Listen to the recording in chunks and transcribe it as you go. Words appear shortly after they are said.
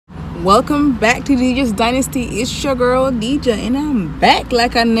Welcome back to DJ's Dynasty. It's your girl DJ, and I'm back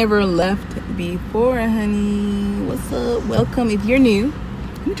like I never left before, honey. What's up? Welcome. If you're new,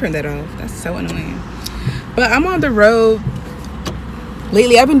 let me turn that off. That's so annoying. But I'm on the road.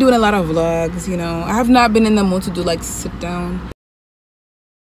 Lately, I've been doing a lot of vlogs. You know, I have not been in the mood to do like sit down.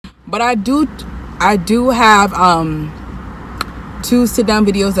 But I do have 2 sit down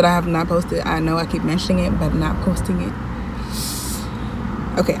videos that I have not posted. I know I keep mentioning it, but not posting it.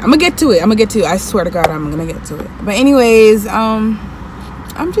 Okay, I'm gonna get to it. I swear to God, I'm gonna get to it. But anyways, I'm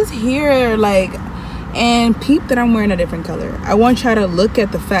just here like, and peep that I'm wearing a different color. I want y'all to look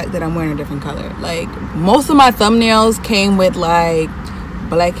at the fact that I'm wearing a different color. Like, most of my thumbnails came with like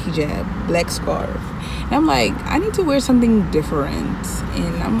black hijab, black scarf. And I'm like, I need to wear something different.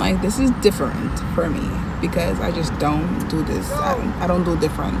 And I'm like, this is different for me because I just don't do this. I don't do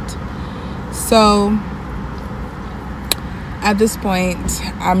different. So at this point,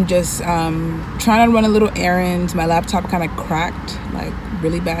 I'm just trying to run a little errand. My laptop kind of cracked like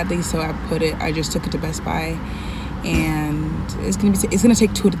really badly, so I just took it to Best Buy, and it's gonna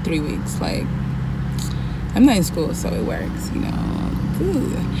take 2 to 3 weeks. Like, I'm not in school, so it works, you know.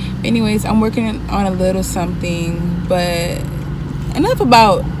 Ooh. Anyways, I'm working on a little something, but enough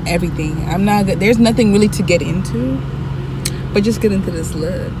about everything. There's nothing really to get into, but just get into this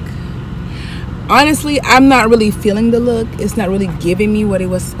look. Honestly, I'm not really feeling the look. It's not really giving me what it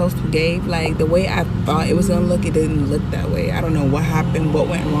was supposed to give. Like, the way I thought it was gonna look, it didn't look that way. I don't know what happened, what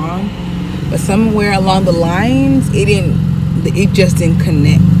went wrong, but somewhere along the lines, it just didn't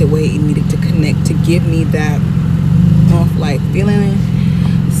connect the way it needed to connect to give me that like feeling.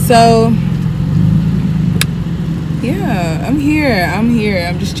 So yeah, I'm here.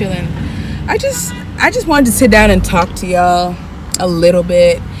 I'm just chilling. I just wanted to sit down and talk to y'all a little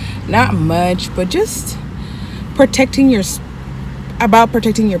bit. Not much, but just protecting your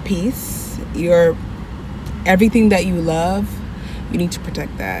peace, your everything that you love. You need to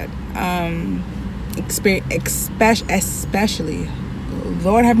protect that. Especially,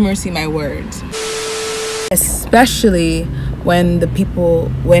 Lord have mercy, my words. Especially when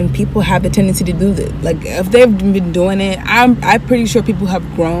people have the tendency to do this. Like, if they've been doing it, I'm pretty sure people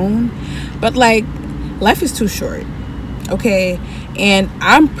have grown, but like, life is too short. Okay, and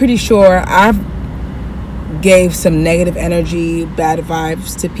I'm pretty sure I've gave some negative energy, bad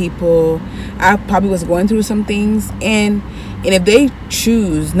vibes to people. I probably was going through some things, and if they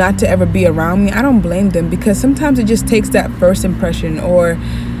choose not to ever be around me, I don't blame them, because sometimes it just takes that first impression, or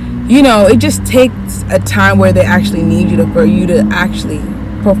you know, it just takes a time where they actually need you for you to actually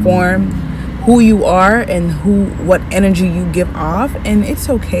perform who you are and what energy you give off, and it's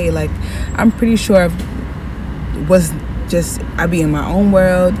okay. Like, I'm pretty sure I'd be in my own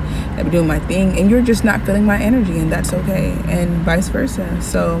world, I'd be doing my thing, and you're just not feeling my energy, and that's okay, and vice versa.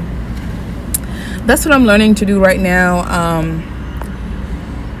 So that's what I'm learning to do right now.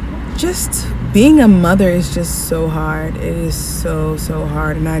 Just being a mother is just so hard. It is so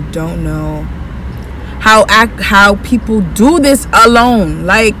hard, and I don't know how people do this alone.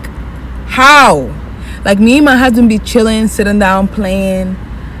 Like, how? Like, me and my husband be chilling, sitting down, playing,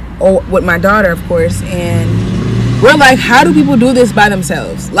 or with my daughter, of course, and we're like, how do people do this by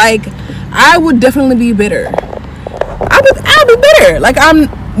themselves? Like, I would definitely be bitter. I'll be bitter. Like, I'm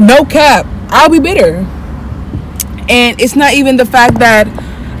no cap. I'll be bitter. And it's not even the fact that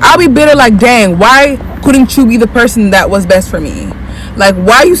I'll be bitter. Like, dang, why couldn't you be the person that was best for me? Like,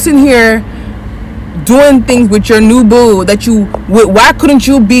 why you sitting here doing things with your new boo why couldn't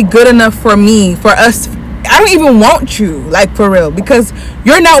you be good enough for me, for us? I don't even want you, like, for real, because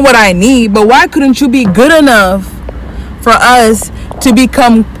you're not what I need. But why couldn't you be good enough for us to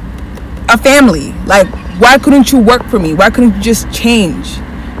become a family? Like, why couldn't you work for me? Why couldn't you just change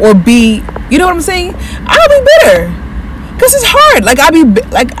or be, you know what I'm saying? I'll be bitter because it's hard. Like,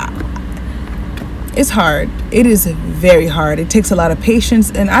 it's hard. It is very hard. It takes a lot of patience,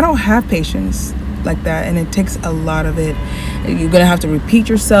 and I don't have patience like that, and it takes a lot of it. You're gonna have to repeat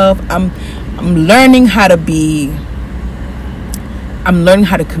yourself. I'm learning how to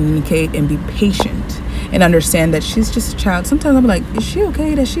communicate and be patient and understand that she's just a child. Sometimes I'm like, is she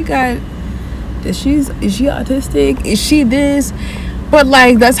okay? Is she autistic? Is she this? But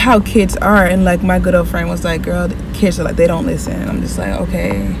like, that's how kids are. And like, my good old friend was like, girl, kids are like, they don't listen. And I'm just like,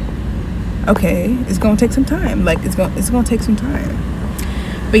 okay, it's gonna take some time. Like, it's gonna take some time.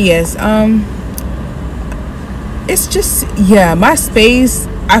 But yes, it's just, yeah, my space.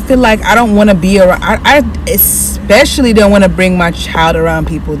 I feel like I don't want to be around. I especially don't want to bring my child around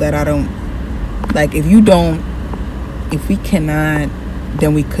people that I don't like. If we cannot,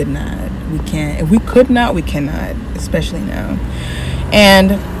 then we could not. We can't. If we could not, we cannot. Especially now.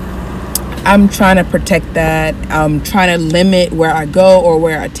 And I'm trying to protect that. I'm trying to limit where I go or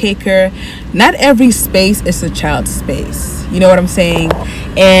where I take her. Not every space is a child's space. You know what I'm saying?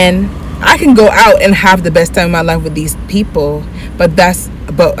 And I can go out and have the best time of my life with these people, but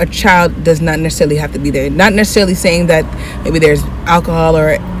a child does not necessarily have to be there. Not necessarily saying that maybe there's alcohol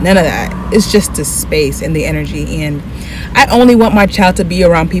or none of that. It's just the space and the energy. And I only want my child to be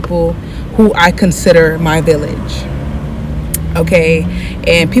around people who I consider my village. Okay,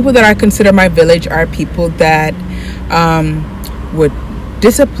 and people that I consider my village are people that would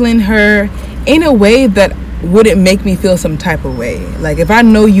discipline her in a way that wouldn't make me feel some type of way. Like if I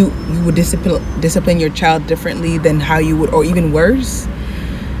know you would discipline your child differently than how you would, or even worse,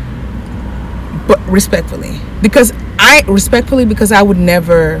 but respectfully, because I would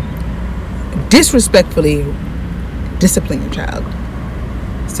never disrespectfully discipline your child.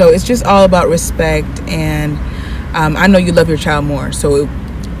 So it's just all about respect. And I know you love your child more, so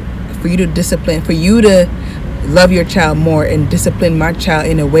for you to love your child more and discipline my child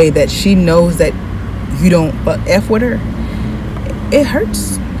in a way that she knows that you don't F with her, it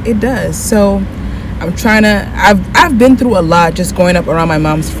hurts. It does. So I'm trying to, I've been through a lot just growing up around my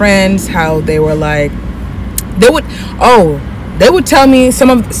mom's friends, how they were like, they would tell me, some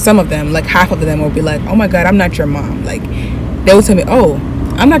of them, like half of them would be like, oh my God, I'm not your mom. Like they would tell me, oh,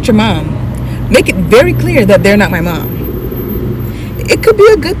 I'm not your mom. Make it very clear that they're not my mom. It could be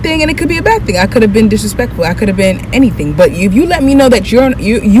a good thing and it could be a bad thing. I could have been disrespectful. I could have been anything. But if you let me know that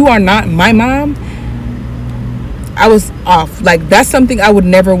you are not my mom, I was off. Like that's something I would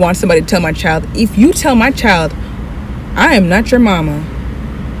never want somebody to tell my child. If you tell my child, I am not your mama,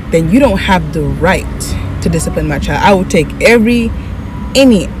 then you don't have the right to discipline my child. I will take any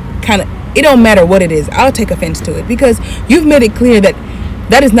kind of, it don't matter what it is, I'll take offense to it, because you've made it clear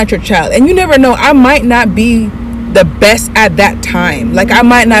that is not your child. And you never know, I might not be the best at that time. Like I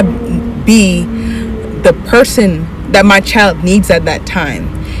might not be the person that my child needs at that time.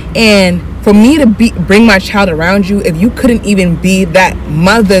 And for me to bring my child around you, if you couldn't even be that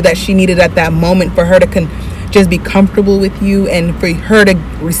mother that she needed at that moment, for her to just be comfortable with you and for her to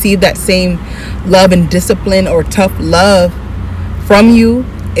receive that same love and discipline or tough love from you,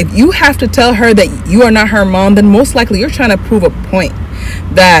 if you have to tell her that you are not her mom, then most likely you're trying to prove a point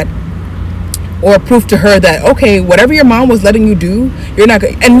or prove to her that, okay, whatever your mom was letting you do, you're not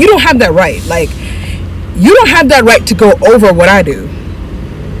good. And you don't have that right. Like you don't have that right to go over what I do.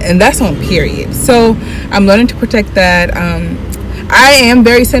 And that's on period. So I'm learning to protect that. I am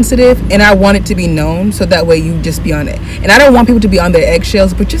very sensitive and I want it to be known, so that way you just be on it. And I don't want people to be on their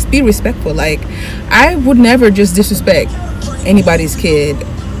eggshells, but just be respectful. Like I would never just disrespect anybody's kid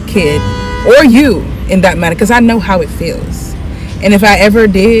or you in that matter, because I know how it feels. And if I ever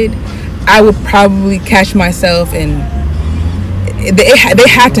did, I would probably catch myself, and they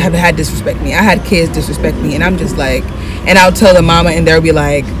had to have had disrespect me. I had kids disrespect me, and I'm just like, and I'll tell the mama and they'll be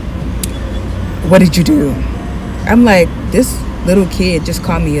like, what did you do? I'm like, this little kid just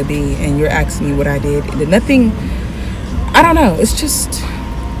called me a B and you're asking me what I did. Nothing, I don't know. It's just,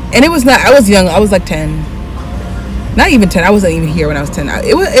 and it was not, I was young. I was like 10, not even 10. I wasn't even here when I was 10.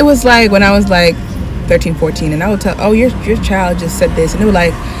 It was like when I was like 13, 14, and I would tell, oh, your child just said this, and they were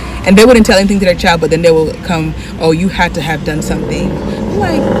like, and they wouldn't tell anything to their child, but then they will come, oh, you had to have done something. I'm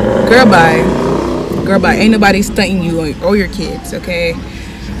like, girl, bye. Ain't nobody stunting you or your kids, okay?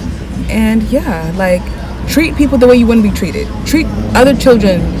 And yeah, like, treat people the way you want to be treated. Treat other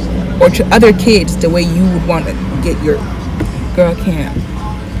children or other kids the way you would want to get your girl.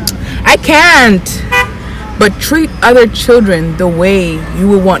 I can't. But treat other children the way you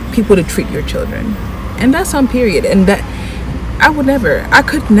would want people to treat your children. And that's on period. And that I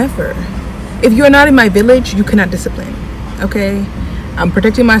could never. If you're not in my village, you cannot discipline. Okay? I'm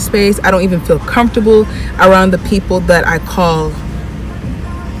protecting my space. I don't even feel comfortable around the people that I call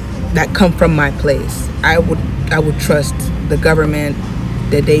that come from my place. I would trust the government,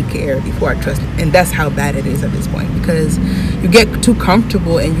 the daycare, before I trust, and that's how bad it is at this point, because you get too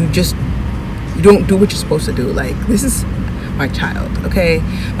comfortable and you don't do what you're supposed to do. Like, this is my child, okay?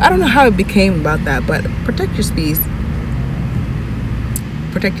 I don't know how it became about that, but protect your space.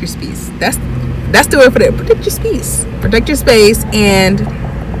 Protect your space. That's the word for it. Protect your space. Protect your space, and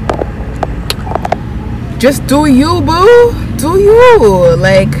just do you, boo. Do you.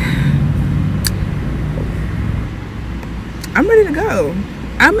 Like, I'm ready to go.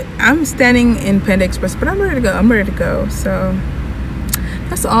 I'm standing in Panda Express, but I'm ready to go. I'm ready to go. So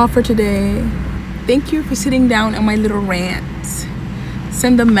that's all for today. Thank you for sitting down on my little rant.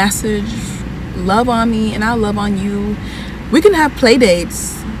 Send a message. Love on me and I'll love on you. We can have play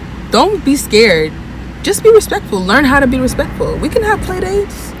dates. Don't be scared. Just be respectful. Learn how to be respectful. We can have play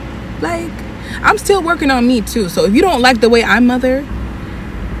dates. Like, I'm still working on me too. So if you don't like the way I mother,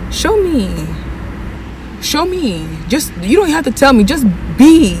 show me. Just, you don't have to tell me, just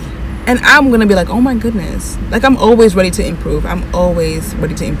be. And I'm gonna be like, oh my goodness. Like, I'm always ready to improve.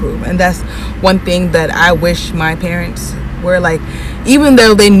 And that's one thing that I wish my parents were like. Even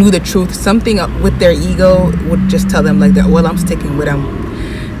though they knew the truth, something with their ego would just tell them like that, well, I'm sticking with them.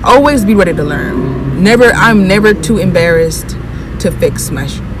 Always be ready to learn. I'm never too embarrassed to fix my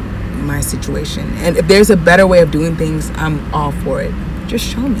situation. And if there's a better way of doing things, I'm all for it. Just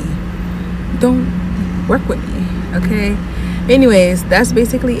show me. Don't work with me, okay? Anyways, that's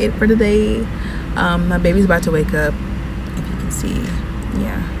basically it for today. My baby's about to wake up, if you can see.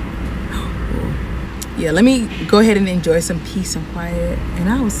 Yeah, let me go ahead and enjoy some peace and quiet, and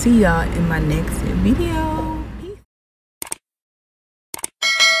I will see y'all in my next video.